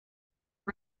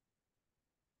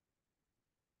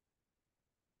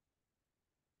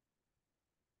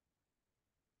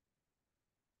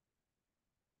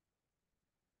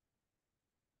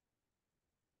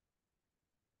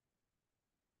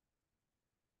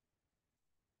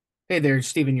Hey there,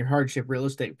 Stephen, your hardship real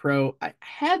estate pro. I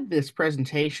had this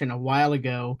presentation a while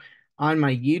ago on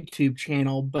my YouTube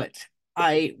channel, but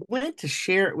I went to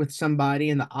share it with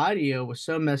somebody and the audio was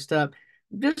so messed up.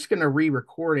 I'm just going to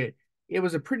re-record it. It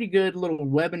was a pretty good little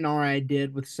webinar I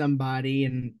did with somebody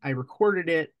and I recorded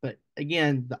it, but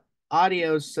again, the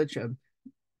audio is such a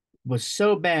was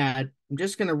so bad. I'm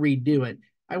just going to redo it.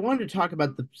 I wanted to talk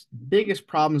about the biggest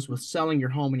problems with selling your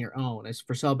home on your own as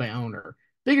for sale by owner.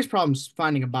 Biggest problems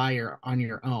finding a buyer on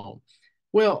your own.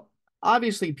 Well,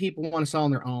 obviously people want to sell on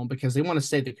their own because they want to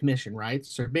save the commission, right?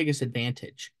 It's their biggest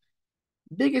advantage.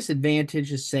 Biggest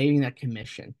advantage is saving that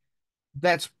commission.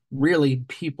 That's really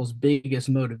people's biggest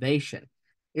motivation.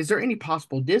 Is there any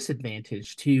possible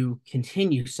disadvantage to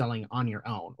continue selling on your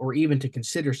own or even to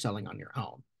consider selling on your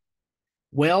own?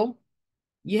 Well,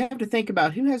 you have to think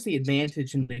about who has the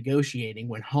advantage in negotiating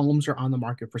when homes are on the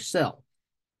market for sale.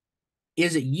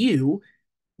 Is it you,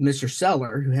 Mr.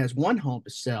 Seller, who has one home to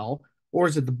sell, or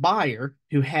is it the buyer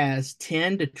who has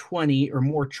 10 to 20 or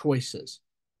more choices?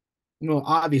 Well,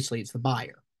 obviously, it's the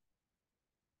buyer.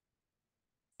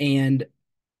 And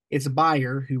it's a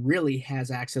buyer who really has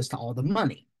access to all the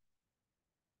money.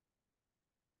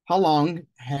 How long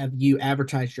have you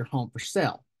advertised your home for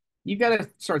sale? You've got to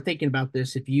start thinking about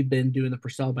this if you've been doing the for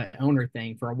sale by owner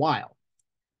thing for a while.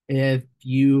 If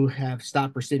you have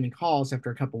stopped receiving calls after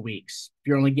a couple of weeks, if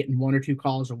you're only getting one or two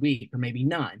calls a week, or maybe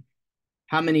none,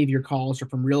 how many of your calls are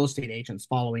from real estate agents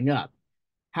following up?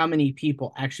 How many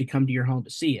people actually come to your home to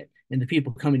see it? And the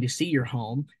people coming to see your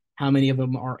home, how many of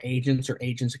them are agents or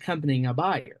agents accompanying a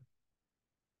buyer?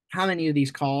 How many of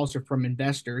these calls are from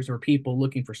investors or people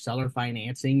looking for seller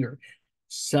financing or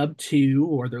sub two,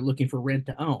 or they're looking for rent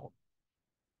to own?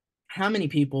 How many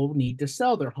people need to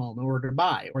sell their home in order to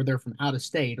buy, or they're from out of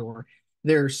state, or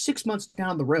they're 6 months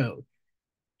down the road?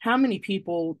 How many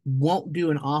people won't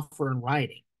do an offer in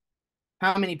writing?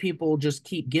 How many people just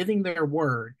keep giving their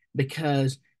word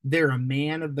because they're a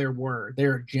man of their word?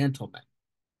 They're a gentleman.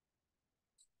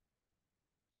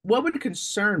 What would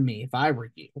concern me if I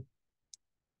were you?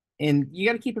 And you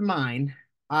got to keep in mind,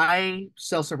 I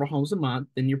sell several homes a month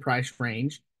in your price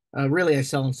range. Really, I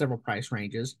sell in several price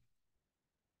ranges.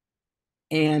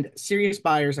 And serious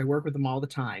buyers, I work with them all the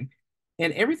time.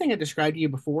 And everything I described to you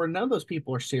before, none of those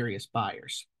people are serious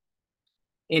buyers.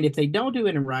 And if they don't do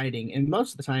it in writing, and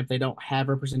most of the time, if they don't have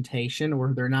representation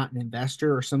or they're not an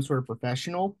investor or some sort of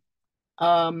professional,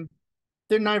 um,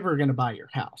 they're never going to buy your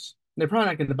house. They're probably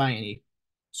not going to buy any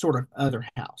sort of other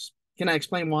house. Can I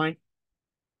explain why?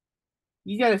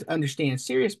 You got to understand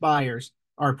serious buyers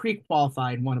are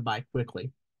pre-qualified and want to buy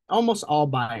quickly. Almost all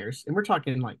buyers, and we're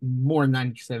talking like more than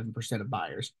 97% of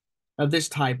buyers of this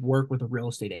type work with a real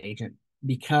estate agent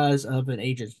because of an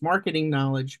agent's marketing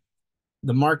knowledge,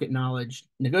 the market knowledge,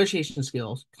 negotiation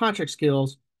skills, contract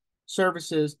skills,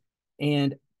 services,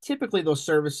 and typically those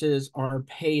services are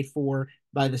paid for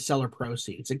by the seller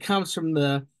proceeds. It comes from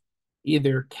the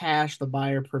either cash the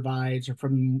buyer provides or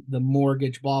from the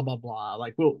mortgage, blah, blah, blah.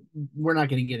 Like, well, we're not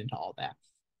going to get into all that.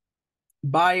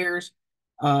 Buyers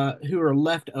who are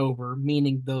left over,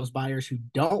 meaning those buyers who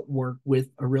don't work with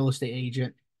a real estate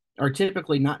agent, are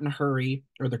typically not in a hurry,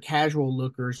 or they're casual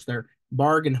lookers, they're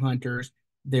bargain hunters,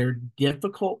 they're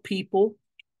difficult people,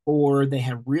 or they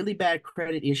have really bad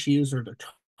credit issues, or they're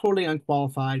totally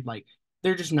unqualified. Like,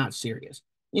 they're just not serious.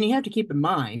 And you have to keep in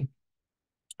mind,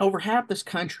 over half this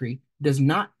country does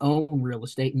not own real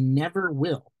estate and never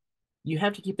will. You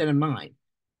have to keep that in mind.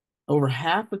 Over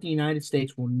half of the United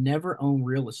States will never own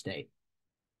real estate.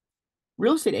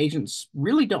 Real estate agents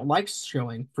really don't like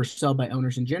showing for sell by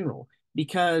owners in general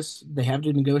because they have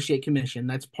to negotiate commission.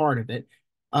 That's part of it.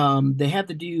 They have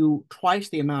to do twice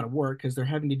the amount of work because they're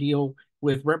having to deal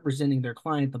with representing their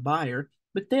client, the buyer.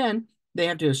 But then they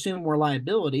have to assume more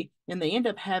liability and they end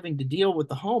up having to deal with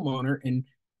the homeowner and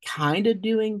kind of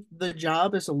doing the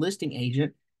job as a listing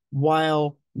agent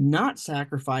while not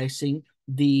sacrificing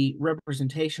the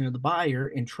representation of the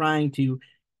buyer and trying to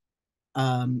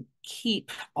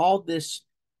keep all this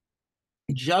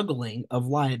juggling of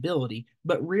liability.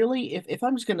 But really, if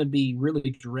I'm just going to be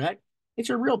really direct,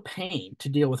 it's a real pain to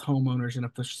deal with homeowners in a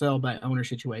for sale by owner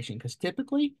situation because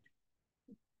typically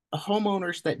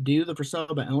homeowners that do the for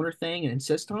sale by owner thing and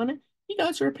insist on it, you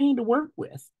guys are a pain to work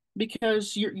with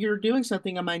because you're doing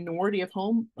something a minority of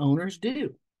homeowners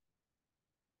do.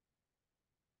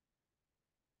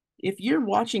 If you're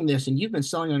watching this and you've been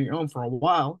selling on your own for a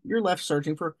while, you're left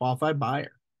searching for a qualified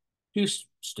buyer who's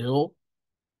still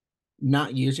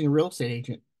not using a real estate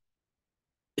agent.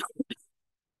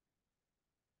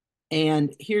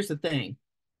 And here's the thing,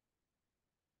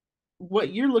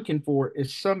 what you're looking for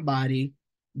is somebody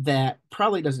that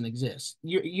probably doesn't exist.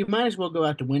 You might as well go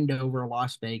out to Wendover or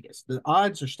Las Vegas. The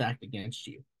odds are stacked against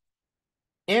you.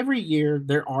 Every year,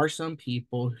 there are some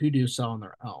people who do sell on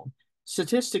their own.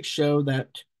 Statistics show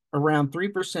that around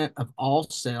 3% of all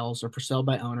sales are for sale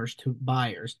by owners to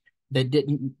buyers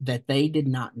that they did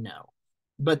not know,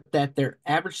 but that their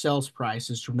average sales price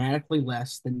is dramatically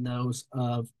less than those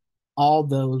of all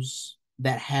those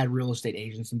that had real estate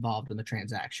agents involved in the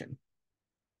transaction.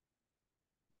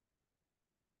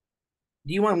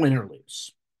 Do you want to win or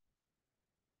lose?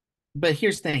 But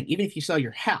here's the thing, even if you sell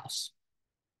your house,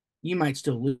 you might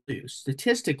still lose.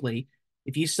 Statistically,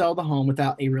 if you sell the home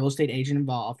without a real estate agent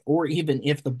involved, or even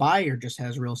if the buyer just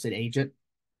has a real estate agent,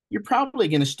 you're probably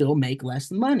going to still make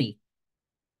less money.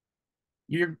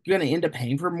 You're going to end up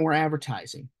paying for more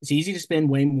advertising. It's easy to spend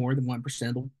way more than 1%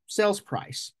 of the sales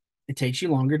price. It takes you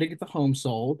longer to get the home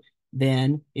sold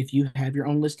than if you have your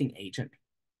own listing agent.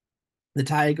 The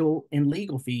title and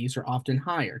legal fees are often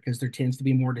higher because there tends to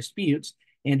be more disputes.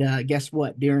 And guess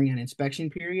what? During an inspection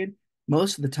period,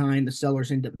 most of the time the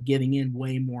sellers end up giving in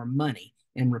way more money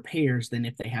in repairs than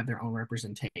if they have their own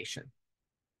representation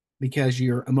because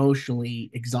you're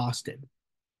emotionally exhausted.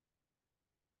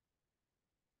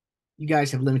 You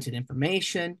guys have limited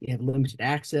information, you have limited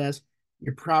access,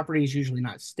 your property is usually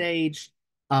not staged.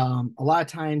 A lot of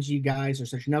times you guys are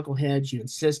such knuckleheads, you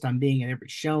insist on being at every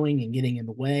showing and getting in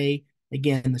the way.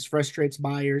 Again, this frustrates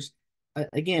buyers.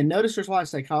 Again, notice there's a lot of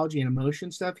psychology and emotion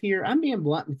stuff here. I'm being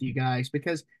blunt with you guys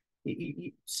because,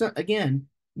 so again,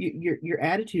 your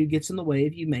attitude gets in the way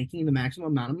of you making the maximum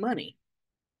amount of money.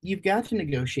 You've got to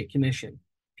negotiate commission.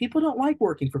 People don't like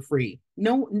working for free.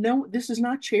 No, no, this is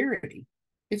not charity.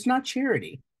 It's not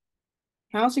charity.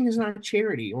 Housing is not a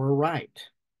charity or a right.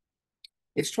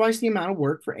 It's twice the amount of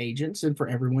work for agents and for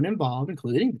everyone involved,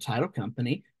 including the title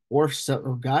company, or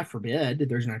God forbid,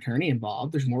 there's an attorney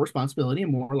involved, there's more responsibility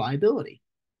and more liability.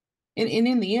 And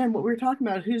in the end, what we're talking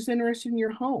about, who's interested in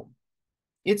your home?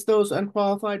 It's those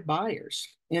unqualified buyers,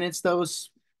 and it's those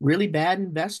really bad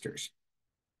investors.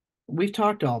 We've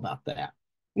talked all about that.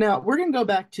 Now, we're going to go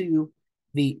back to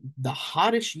the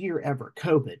hottest year ever,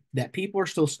 COVID, that people are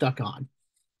still stuck on.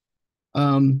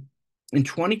 In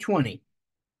 2020,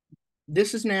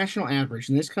 this is national average,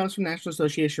 and this comes from National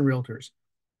Association of Realtors.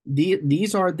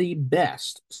 These are the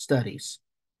best studies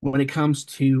when it comes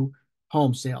to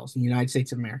home sales in the United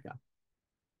States of America.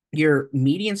 Your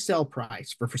median sale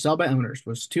price for sale by owners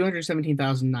was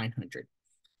 $217,900.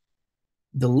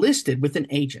 The listed with an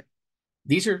agent,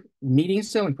 these are median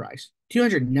selling price,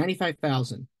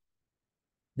 $295,000.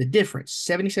 The difference,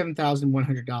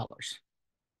 $77,100.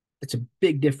 That's a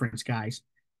big difference, guys.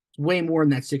 It's way more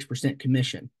than that 6%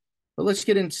 commission. But let's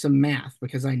get into some math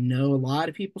because I know a lot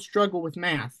of people struggle with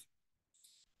math.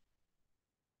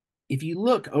 If you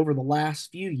look over the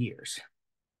last few years,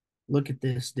 look at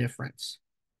this difference.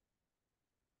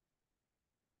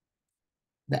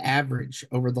 The average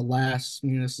over the last,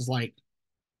 this is like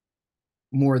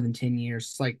more than 10 years.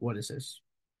 It's like, what is this?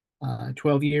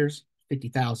 12 years,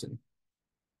 50,000.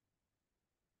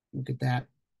 Look at that.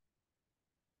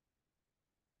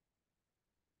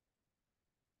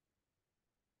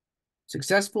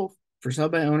 Successful for sale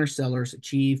by owner sellers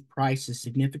achieve prices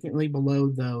significantly below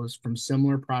those from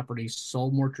similar properties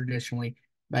sold more traditionally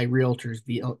by realtors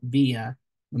via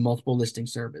the multiple listing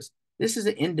service. This is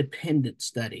an independent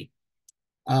study.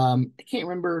 I can't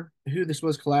remember who this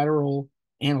was, Collateral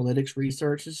Analytics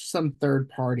Research. This is some third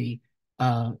party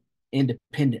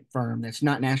independent firm that's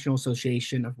not National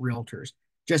Association of Realtors.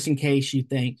 Just in case you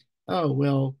think, oh,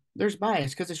 well, there's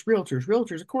bias because it's realtors.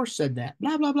 Realtors, of course, said that.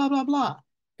 Blah, blah, blah, blah, blah.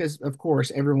 Because, of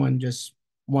course, everyone just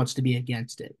wants to be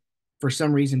against it. For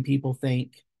some reason, people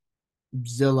think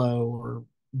Zillow or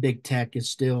big tech is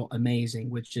still amazing,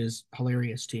 which is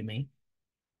hilarious to me.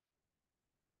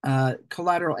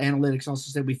 Collateral Analytics also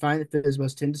said we find that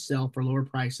FSBOs tend to sell for lower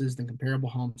prices than comparable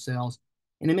home sales,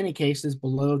 and in many cases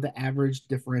below the average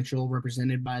differential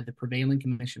represented by the prevailing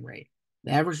commission rate.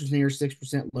 The average was near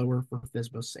 6% lower for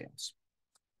FSBO sales.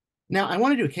 Now, I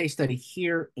want to do a case study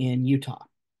here in Utah,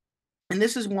 and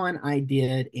this is one I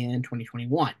did in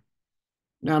 2021.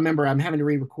 Now, remember, I'm having to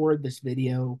re-record this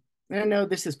video, and I know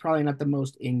this is probably not the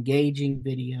most engaging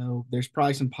video. There's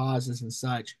probably some pauses and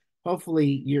such.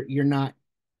 Hopefully, you're not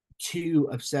too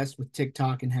obsessed with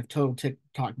TikTok and have total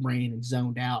TikTok brain and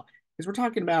zoned out because we're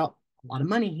talking about a lot of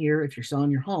money here if you're selling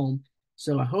your home.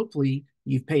 So hopefully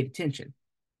you've paid attention.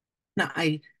 Now,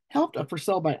 I helped a for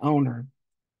sale by owner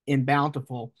in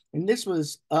Bountiful, and this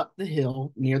was up the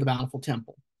hill near the Bountiful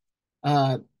Temple.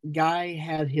 Guy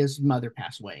had his mother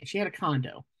pass away. She had a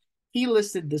condo. He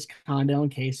listed this condo in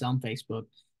case on Facebook,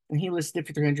 and he listed it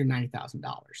for $390,000.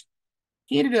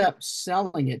 He ended up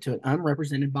selling it to an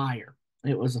unrepresented buyer.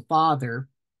 It was a father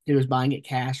who was buying it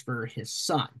cash for his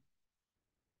son,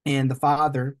 and the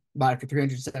father bought it for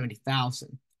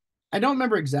 370,000. I don't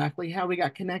remember exactly how we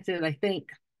got connected. I think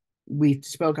we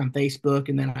spoke on Facebook,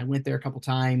 and then I went there a couple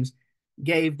times,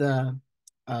 gave the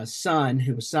son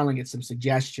who was selling it some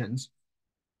suggestions,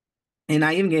 and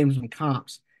I even gave him some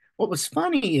comps. What was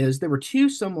funny is there were two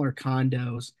similar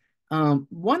condos.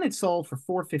 One had sold for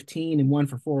 415 and one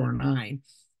for 409.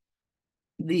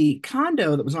 The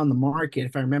condo that was on the market,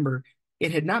 if I remember,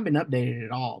 it had not been updated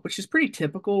at all, which is pretty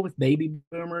typical with baby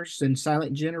boomers and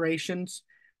silent generations.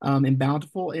 In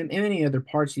Bountiful and many other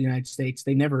parts of the United States,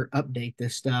 they never update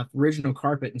this stuff, original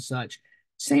carpet and such.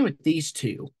 Same with these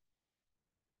two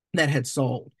that had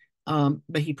sold.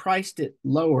 But he priced it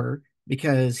lower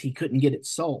because he couldn't get it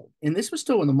sold. And this was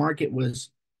still when the market was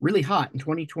really hot in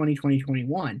 2020,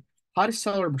 2021, hottest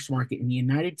seller's market in the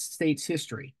United States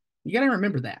history. You got to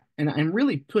remember that. And I'm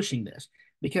really pushing this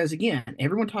because, again,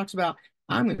 everyone talks about,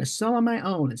 I'm going to sell on my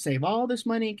own and save all this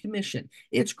money in commission.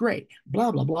 It's great,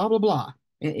 blah, blah, blah, blah, blah.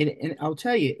 And I'll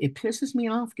tell you, it pisses me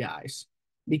off, guys,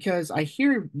 because I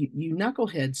hear you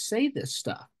knuckleheads say this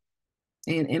stuff.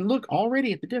 And look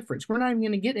already at the difference. We're not even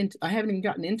going to get into, I haven't even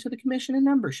gotten into the commission and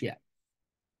numbers yet.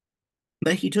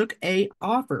 But he took a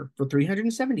offer for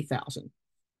 370,000.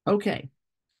 Okay.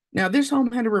 Now this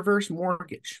home had a reverse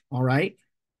mortgage. All right.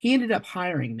 He ended up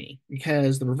hiring me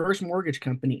because the reverse mortgage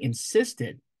company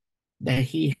insisted that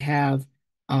he have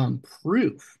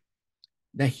proof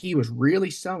that he was really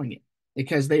selling it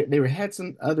because they had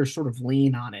some other sort of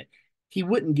lien on it. He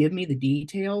wouldn't give me the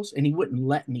details and he wouldn't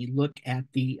let me look at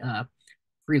the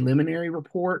preliminary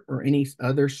report or any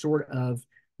other sort of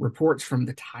reports from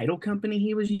the title company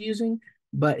he was using,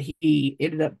 but he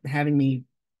ended up having me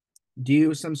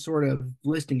do some sort of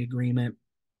listing agreement.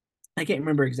 I can't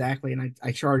remember exactly, and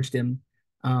I charged him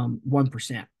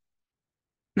 1%.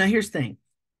 Now, here's the thing.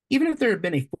 Even if there had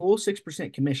been a full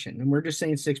 6% commission, and we're just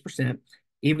saying 6%,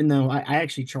 even though I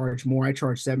actually charge more, I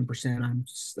charge 7% on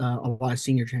a lot of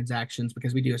senior transactions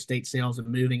because we do estate sales and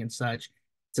moving and such.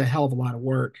 It's a hell of a lot of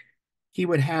work. He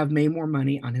would have made more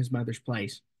money on his mother's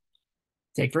place.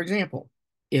 Take, for example,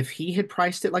 if he had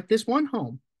priced it like this one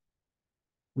home,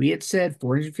 we had said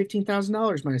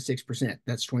 $415,000 minus 6%.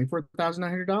 That's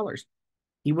 $24,900.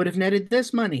 He would have netted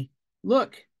this money.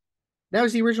 Look, that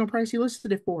was the original price he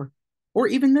listed it for. Or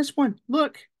even this one.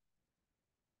 Look,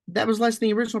 that was less than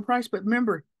the original price. But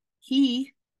remember,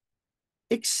 he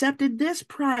accepted this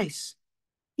price.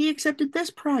 He accepted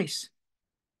this price.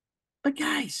 But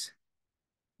guys,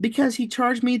 because he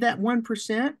charged me that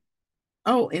 1%.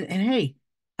 Oh, and hey,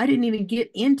 I didn't even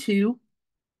get into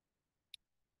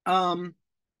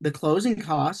the closing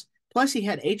costs. Plus, he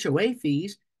had HOA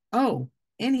fees. Oh,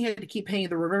 and he had to keep paying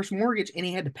the reverse mortgage, and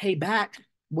he had to pay back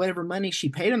whatever money she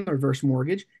paid on the reverse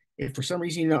mortgage. If for some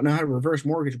reason you don't know how a reverse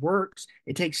mortgage works,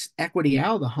 it takes equity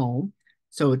out of the home.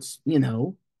 So it's,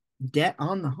 debt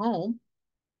on the home.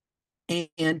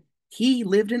 And he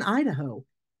lived in Idaho.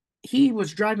 He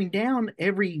was driving down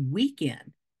every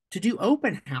weekend to do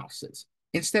open houses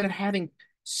instead of having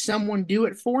someone do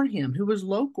it for him who was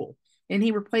local. And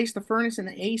he replaced the furnace and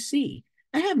the AC.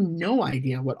 I have no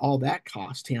idea what all that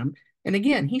cost him. And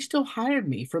again, he still hired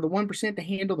me for the 1% to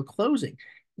handle the closing.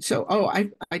 So,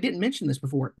 I didn't mention this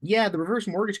before. Yeah, the reverse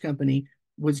mortgage company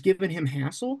was giving him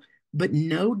hassle, but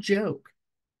no joke.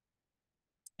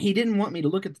 He didn't want me to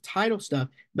look at the title stuff,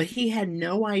 but he had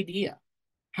no idea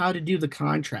how to do the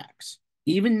contracts,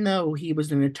 even though he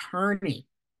was an attorney.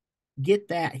 Get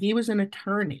that. He was an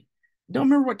attorney. Don't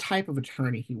remember what type of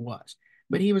attorney he was,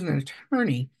 but he was an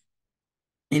attorney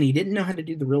and he didn't know how to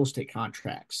do the real estate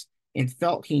contracts and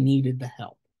felt he needed the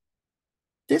help.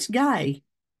 This guy,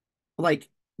 like,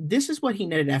 this is what he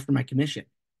netted after my commission,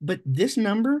 but this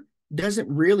number doesn't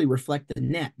really reflect the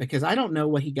net because I don't know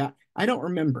what he got. I don't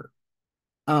remember.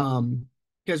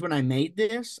 Because when I made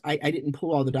this, I didn't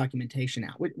pull all the documentation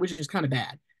out, which is kind of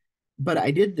bad. But I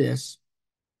did this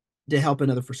to help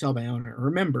another for sale by owner.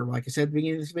 Remember, like I said at the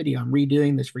beginning of this video, I'm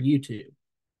redoing this for YouTube.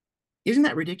 Isn't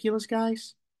that ridiculous,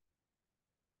 guys?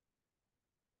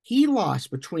 He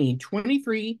lost between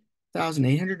 $23,800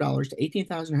 to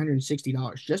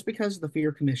 $18,160 just because of the fear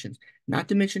of commissions, not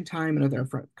to mention time and other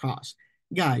upfront costs.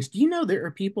 Guys, do you know there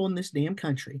are people in this damn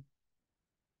country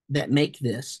that make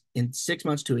this in 6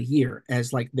 months to a year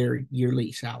as like their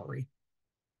yearly salary?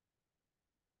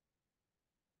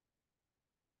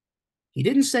 He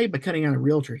didn't say by cutting out a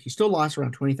realtor, he still lost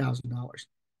around $20,000.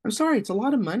 I'm sorry, it's a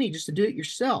lot of money just to do it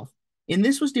yourself. And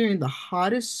this was during the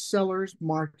hottest sellers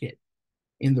market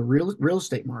in the real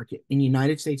estate market in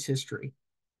United States history.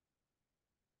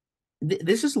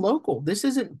 This is local. This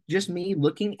isn't just me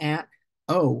looking at,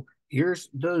 oh, here's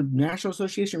the National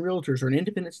Association of Realtors or an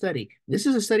independent study. This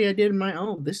is a study I did in my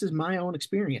own. This is my own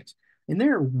experience. And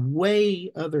there are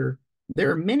many other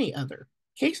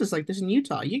cases like this in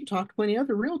Utah. You can talk to plenty of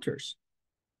other realtors.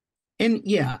 And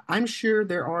yeah, I'm sure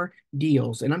there are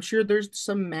deals, and I'm sure there's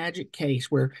some magic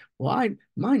case where, well,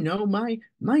 my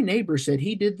neighbor said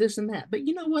he did this and that. But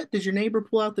you know what? Does your neighbor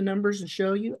pull out the numbers and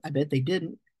show you? I bet they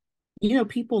didn't.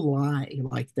 People lie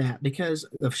like that because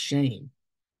of shame,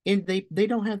 and they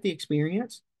don't have the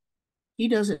experience. He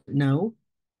doesn't know.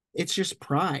 It's just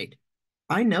pride.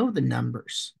 I know the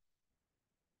numbers.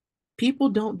 People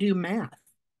don't do math.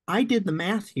 I did the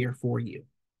math here for you.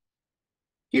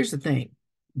 Here's the thing.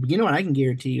 You know what I can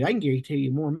guarantee you? I can guarantee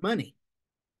you more money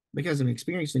because I'm an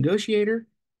experienced negotiator.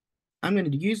 I'm going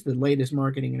to use the latest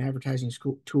marketing and advertising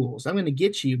tools. I'm going to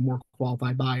get you more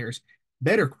qualified buyers,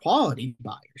 better quality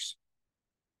buyers.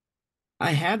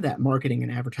 I have that marketing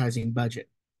and advertising budget.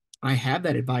 I have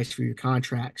that advice for your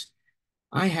contracts.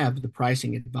 I have the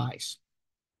pricing advice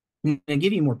and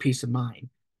give you more peace of mind.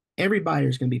 Every buyer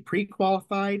is going to be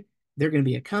pre-qualified. They're going to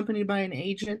be accompanied by an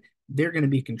agent. They're going to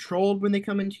be controlled when they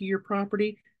come into your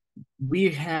property.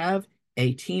 We have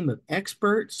a team of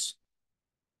experts.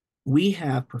 We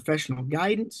have professional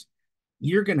guidance.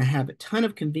 You're going to have a ton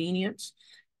of convenience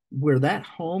where that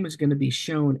home is going to be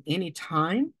shown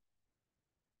anytime,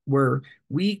 where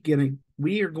we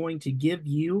are going to give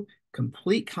you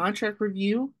complete contract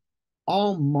review.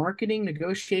 All marketing,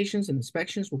 negotiations, and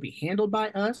inspections will be handled by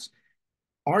us.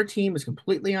 Our team is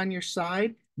completely on your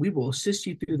side. We will assist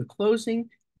you through the closing.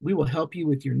 We will help you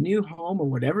with your new home or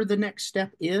whatever the next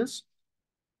step is.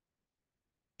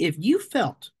 If you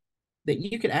felt that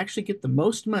you could actually get the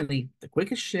most money, the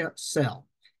quickest sell,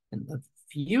 and the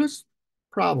fewest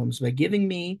problems by giving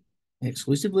me an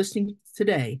exclusive listing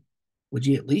today, would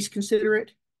you at least consider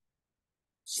it?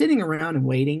 Sitting around and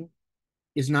waiting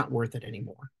is not worth it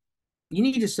anymore. You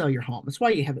need to sell your home. That's why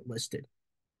you have it listed.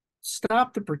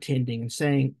 Stop the pretending and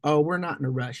saying, oh, we're not in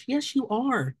a rush. Yes, you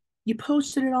are. You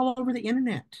posted it all over the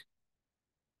internet.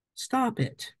 Stop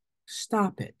it.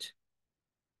 Stop it.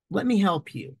 Let me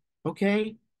help you,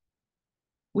 okay?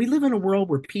 We live in a world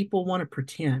where people want to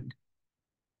pretend.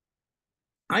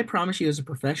 I promise you, as a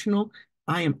professional,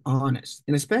 I am honest.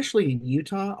 And especially in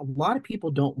Utah, a lot of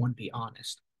people don't want to be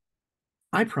honest.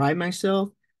 I pride myself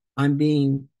on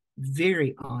being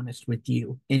very honest with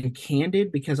you and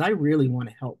candid because I really want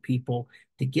to help people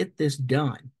to get this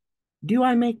done. Do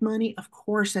I make money? Of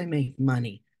course I make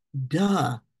money.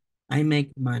 Duh, I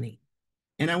make money.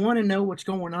 And I want to know what's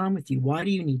going on with you. Why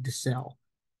do you need to sell?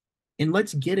 And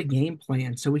let's get a game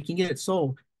plan so we can get it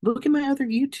sold. Look at my other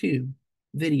YouTube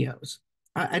videos.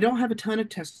 I don't have a ton of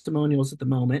testimonials at the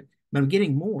moment, but I'm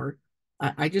getting more.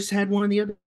 I just had one the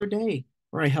other day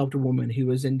where I helped a woman who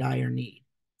was in dire need.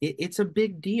 It's a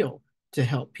big deal to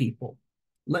help people.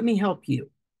 Let me help you.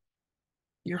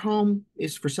 Your home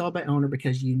is for sale by owner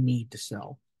because you need to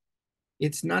sell.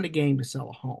 It's not a game to sell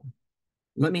a home.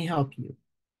 Let me help you.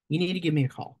 You need to give me a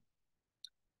call.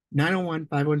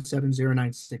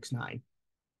 901-517-0969.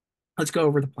 Let's go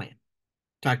over the plan.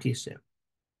 Talk to you soon.